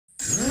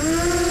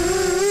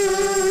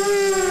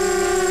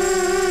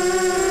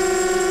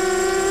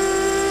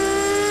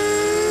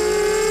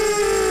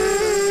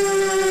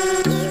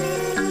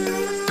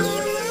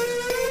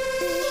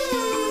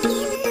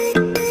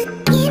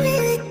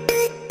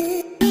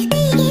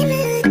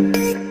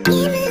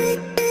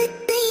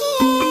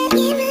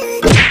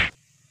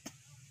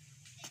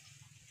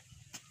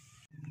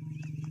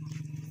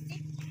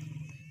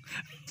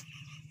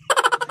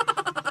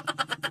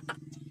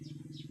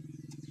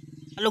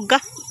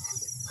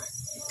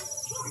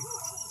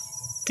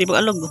Tipo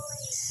alog.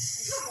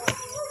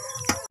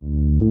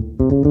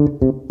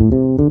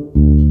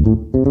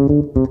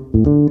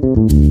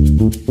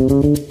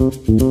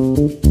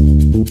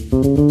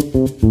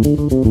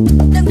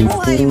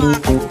 Buhay mga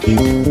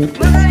kabukid.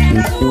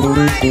 Magandang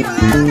buhay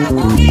mga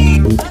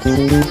kabukid.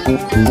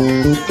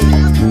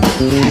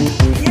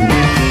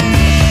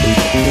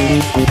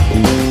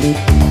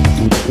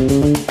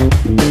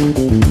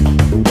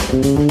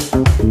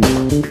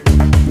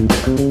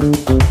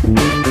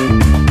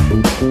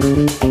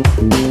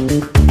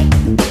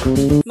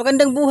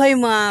 Magandang buhay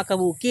mga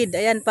kabukid.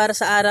 Ayan, para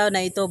sa araw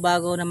na ito,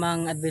 bago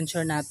namang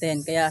adventure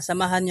natin. Kaya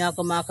samahan nyo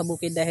ako mga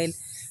kabukid dahil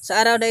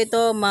sa araw na ito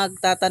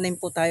magtatanim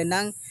po tayo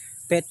ng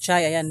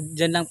Pitchay. Ayan,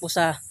 dyan lang po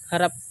sa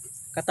harap,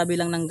 katabi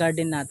lang ng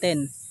garden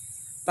natin.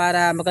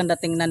 Para maganda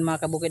tingnan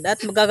mga kabukid. At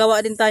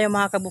magagawa din tayo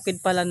mga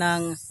kabukid pala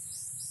ng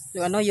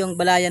yung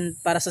balayan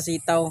para sa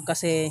sitaw.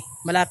 Kasi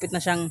malapit na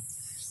siyang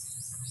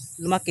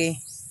lumaki.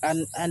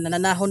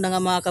 Nananahon na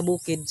nga mga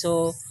kabukid.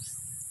 So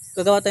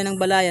gagawa tayo ng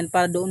balayan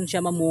para doon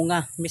siya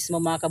mamunga mismo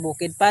mga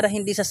kabukid, para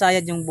hindi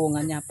sasayad yung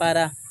bunga niya,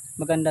 para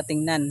maganda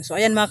tingnan. So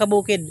ayan mga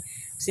kabukid,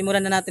 simulan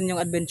na natin yung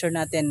adventure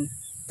natin.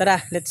 Tara,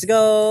 let's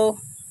go!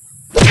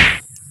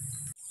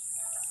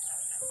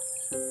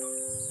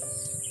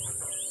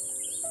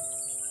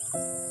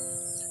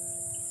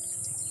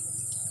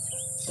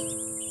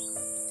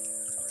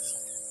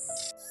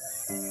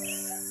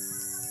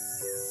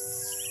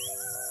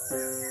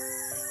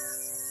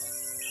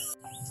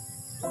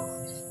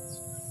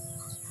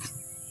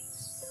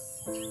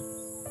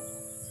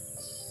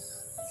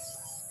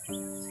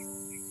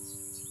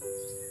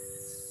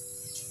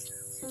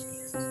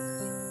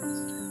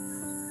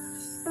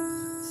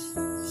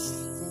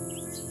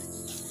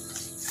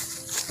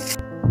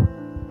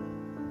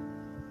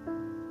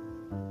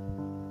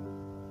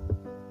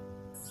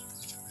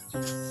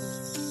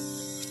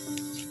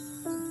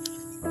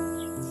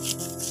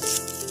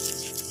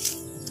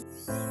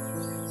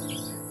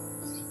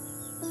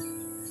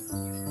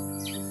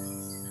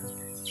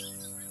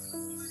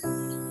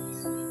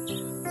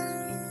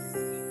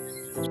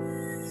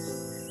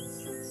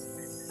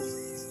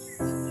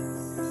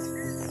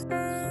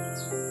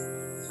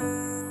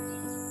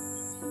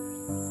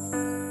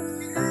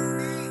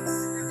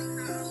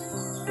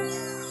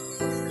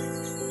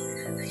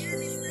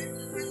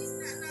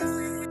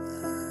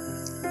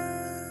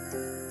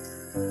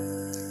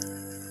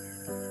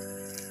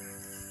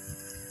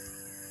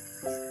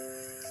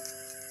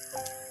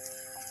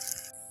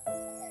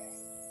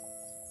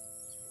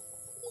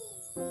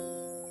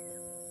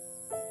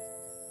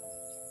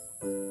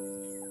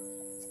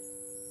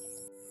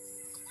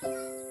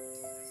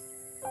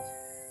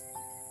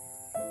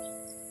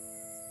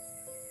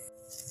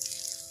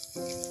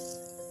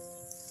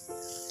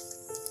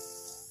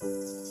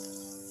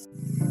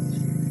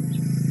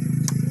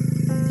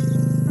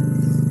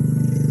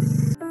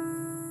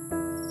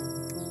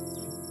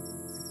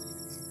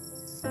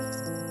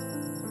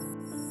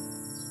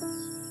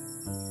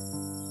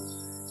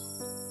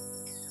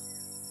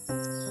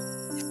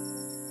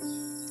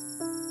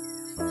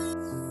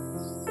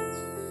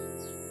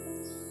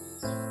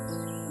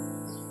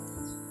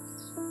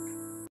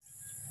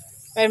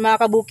 Ay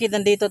mga kabukid,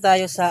 nandito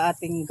tayo sa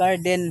ating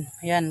garden.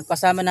 Ayan,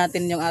 kasama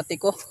natin yung ate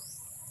ko.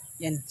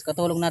 Yan,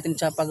 katulong natin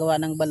siya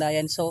paggawa ng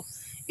balayan. So,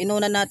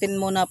 inuna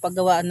natin muna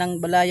paggawa ng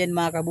balayan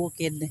mga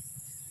kabukid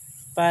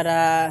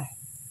para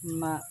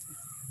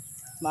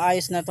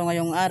maayos na to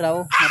ngayong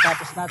araw.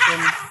 Matapos natin.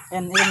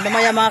 Ayan, yung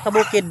mamaya mga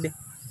kabukid,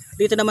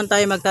 dito naman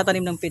tayo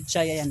magtatanim ng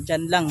pitchay. Ayan,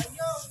 dyan lang.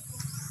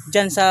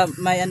 Dyan sa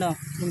may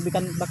yung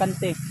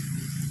bakante.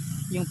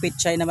 Yung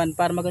pitchay naman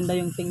para maganda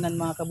yung tingnan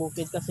mga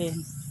kabukid, kasi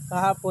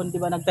kahapon, di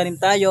ba, nagtanim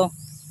tayo.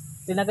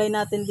 Tinagay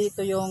natin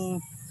dito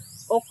yung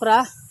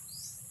okra.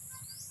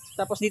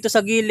 Tapos dito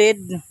sa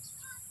gilid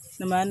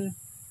naman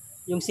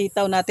yung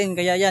sitaw natin.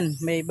 Kaya yan,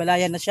 may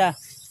balayan na siya.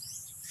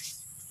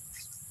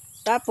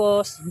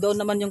 Tapos doon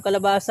naman yung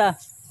kalabasa.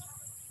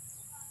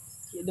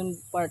 Doon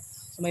part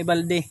sa may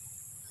balde.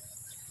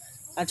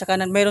 At saka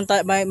mayroon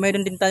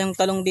din tayong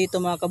talong dito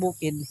mga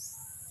kabukid.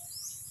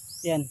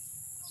 Yan.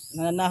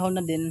 Nananahon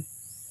na din.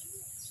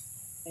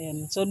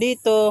 Ayan. So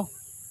dito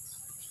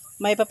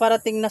may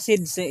paparating na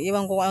seeds,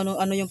 iwan ko ano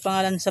yung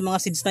pangalan sa mga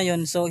seeds na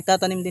yon. So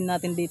itatanim din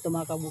natin dito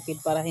mga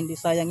kabukid para hindi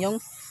sayang yung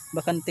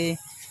bakante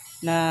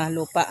na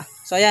lupa.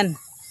 So ayan,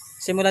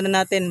 simulan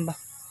na natin.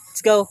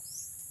 Let's go.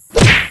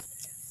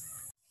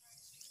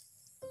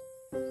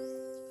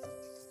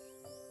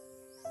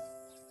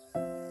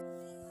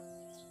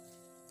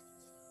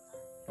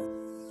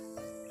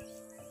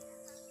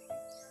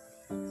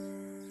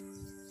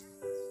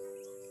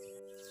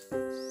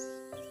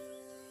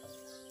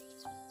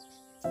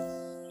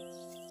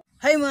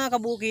 Hi mga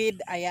kabukid,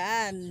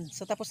 ayan.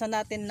 So tapos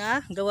na natin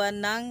na gawa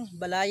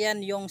ng balayan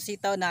yung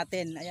sitaw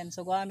natin. Ayan,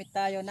 so gumamit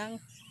tayo ng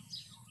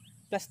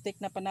plastic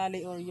na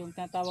panali or yung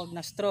tinatawag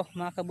na straw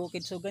mga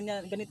kabukid. So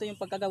ganito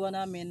yung pagkagawa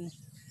namin.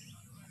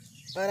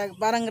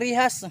 Parang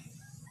rihas.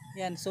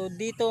 Ayan, so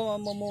dito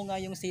mamunga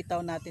yung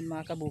sitaw natin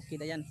mga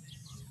kabukid. Ayan,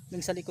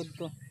 yung sa likod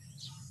ko.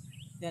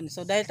 Ayan,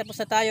 so dahil tapos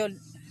na tayo,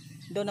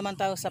 doon naman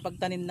tayo sa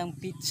pagtanim ng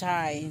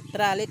pitchay.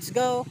 Tara, let's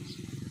go!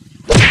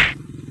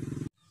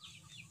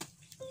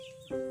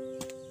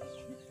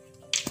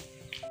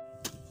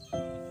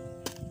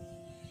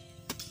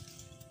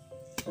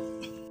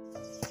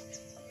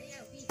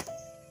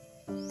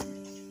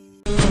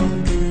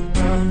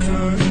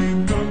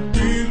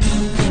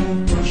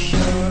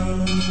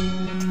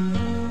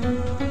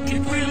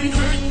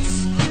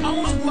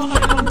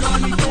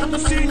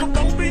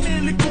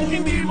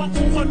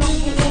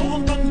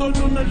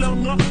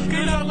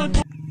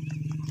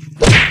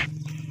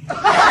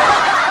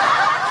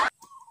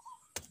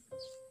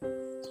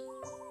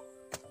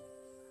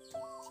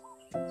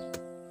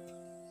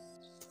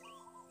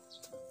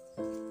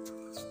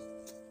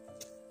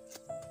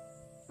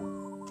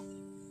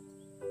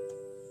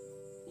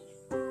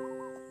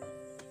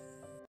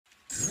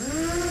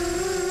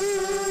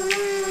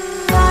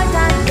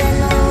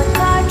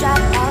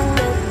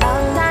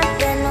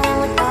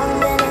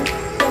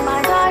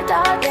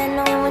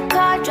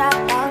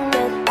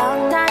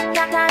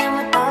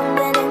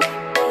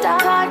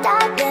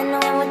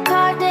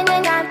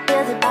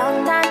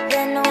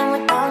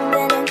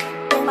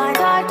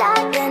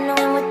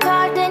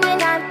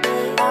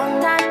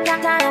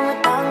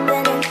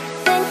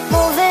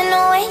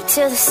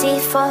 To the sea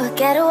for a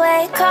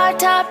getaway, car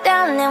top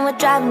down and we're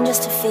driving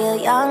just to feel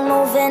young.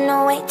 Moving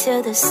away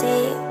to the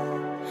sea,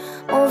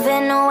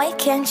 moving away,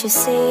 can't you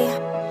see?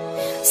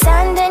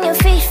 Sand in your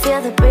feet,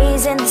 feel the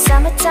breeze in the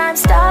summertime.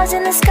 Stars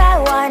in the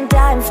sky, one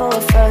dime for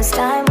a first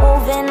time.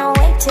 Moving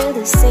away to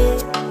the sea,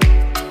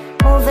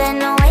 moving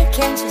away,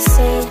 can't you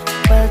see?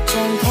 We'll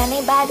drink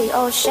honey by the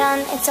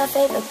ocean, it's our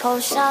favorite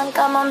potion.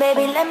 Come on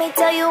baby, let me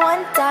tell you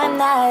one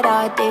time that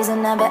our days will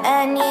never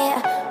end,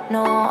 yeah.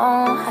 No,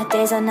 our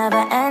days will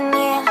never end,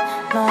 yeah.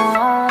 No.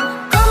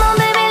 Come on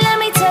baby, let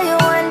me tell you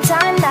one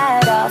time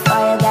that our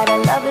fire got a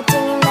love it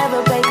till you never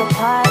break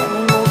apart.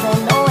 We're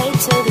moving away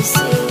to the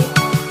sea,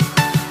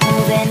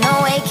 moving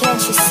away,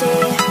 can't you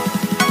see?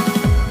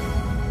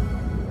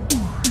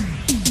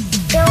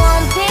 There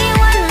won't be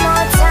one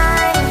more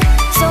time,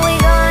 so we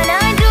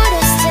gonna do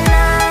this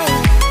tonight.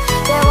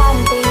 There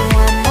won't be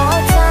one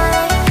more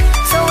time,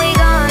 so we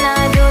gonna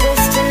do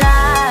this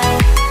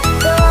tonight.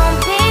 There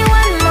won't be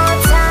one more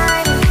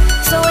time,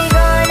 so we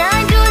gonna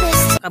do this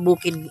tonight.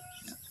 Kabukid,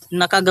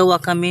 nakagawa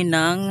kami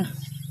ng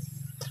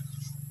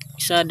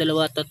 1, 2, 3,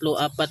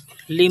 4,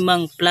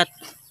 5 plat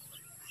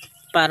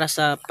para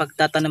sa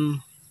pagtatanim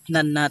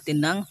natin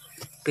ng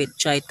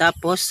pitchay.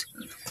 Tapos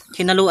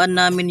hinaluan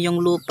namin yung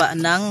lupa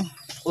ng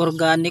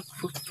organic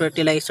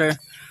fertilizer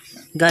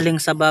galing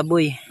sa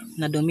baboy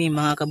na dumi,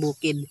 mga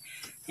kabukid.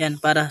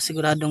 Yan, para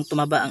siguradong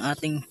tumaba ang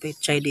ating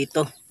pitchay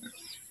dito.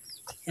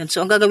 Yan,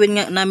 so ang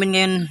gagawin namin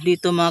ngayon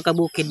dito, mga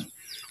kabukid,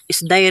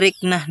 is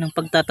direct na ng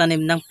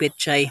pagtatanim ng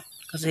pitchay.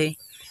 Kasi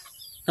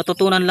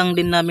natutunan lang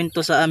din namin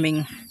to sa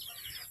aming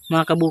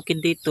mga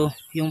kabukid dito,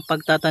 yung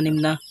pagtatanim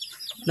na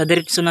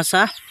diretso na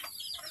sa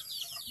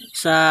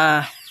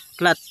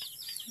plat,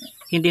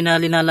 hindi na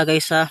linalagay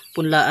sa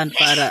punlaan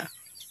para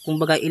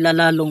kumbaga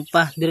ilalalong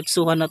pa,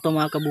 diretsuhan na to,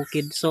 mga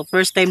kabukid. So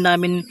first time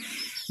namin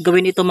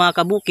gawin ito,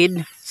 mga kabukid.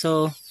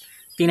 So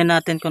tingnan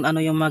natin kung ano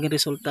yung maging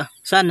resulta.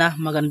 Sana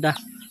maganda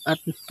at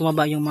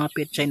tumaba yung mga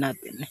pitchay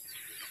natin.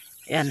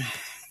 Ayan.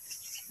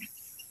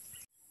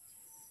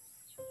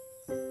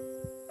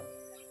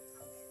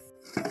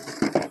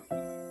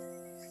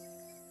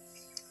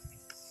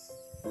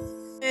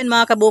 Ayan,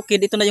 mga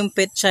kabukid, ito na yung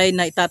pitchay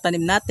na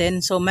itatanim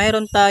natin. So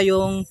mayroon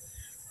tayong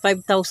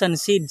 5,000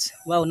 seeds.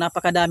 Wow,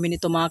 napakadami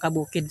nito, mga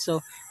kabukid. So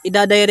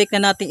ida-direct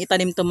na natin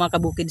itanim to, mga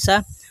kabukid,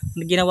 sa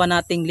ginawa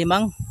nating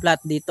 5 plat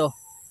dito.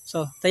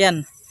 So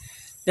ayan,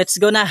 let's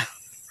go na.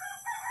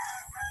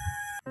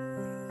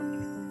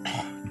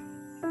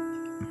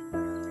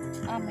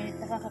 May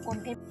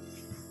nakakakonti.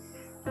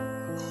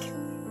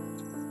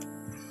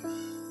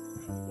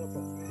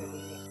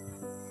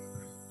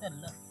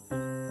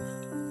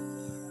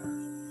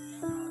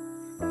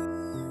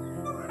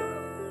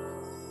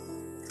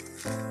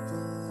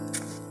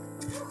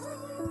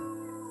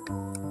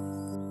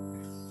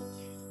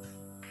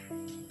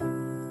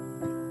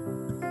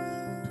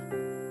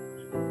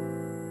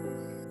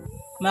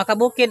 Mga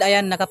kabukid,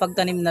 ayan,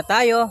 nakapagtanim na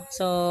tayo.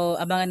 So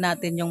abangan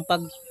natin yung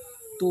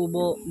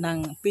pagtubo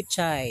ng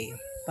pitchay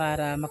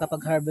para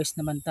makapag-harvest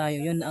naman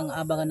tayo. Yun ang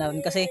abangan natin,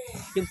 kasi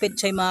yung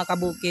pitchay, mga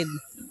kabukid,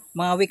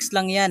 mga weeks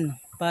lang yan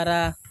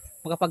para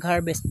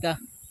makapag-harvest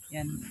ka.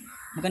 Yan,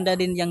 maganda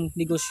din yung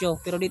negosyo.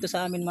 Pero dito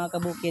sa amin, mga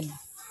kabukid,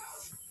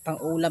 pang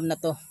ulam na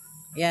to.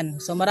 Ayan,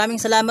 so maraming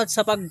salamat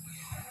sa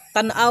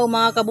pagtanaw,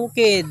 mga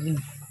kabukid.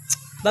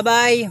 Bye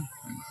bye.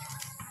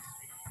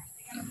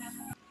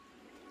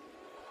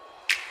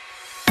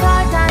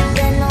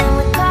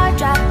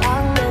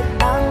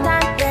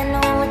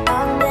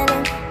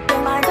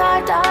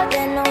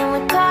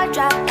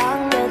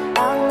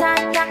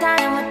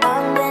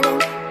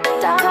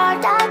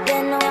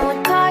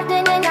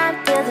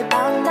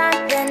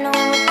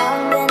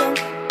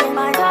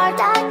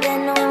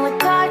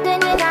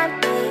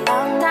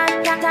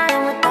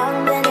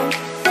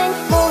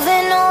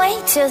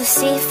 To the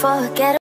sea for a getaway.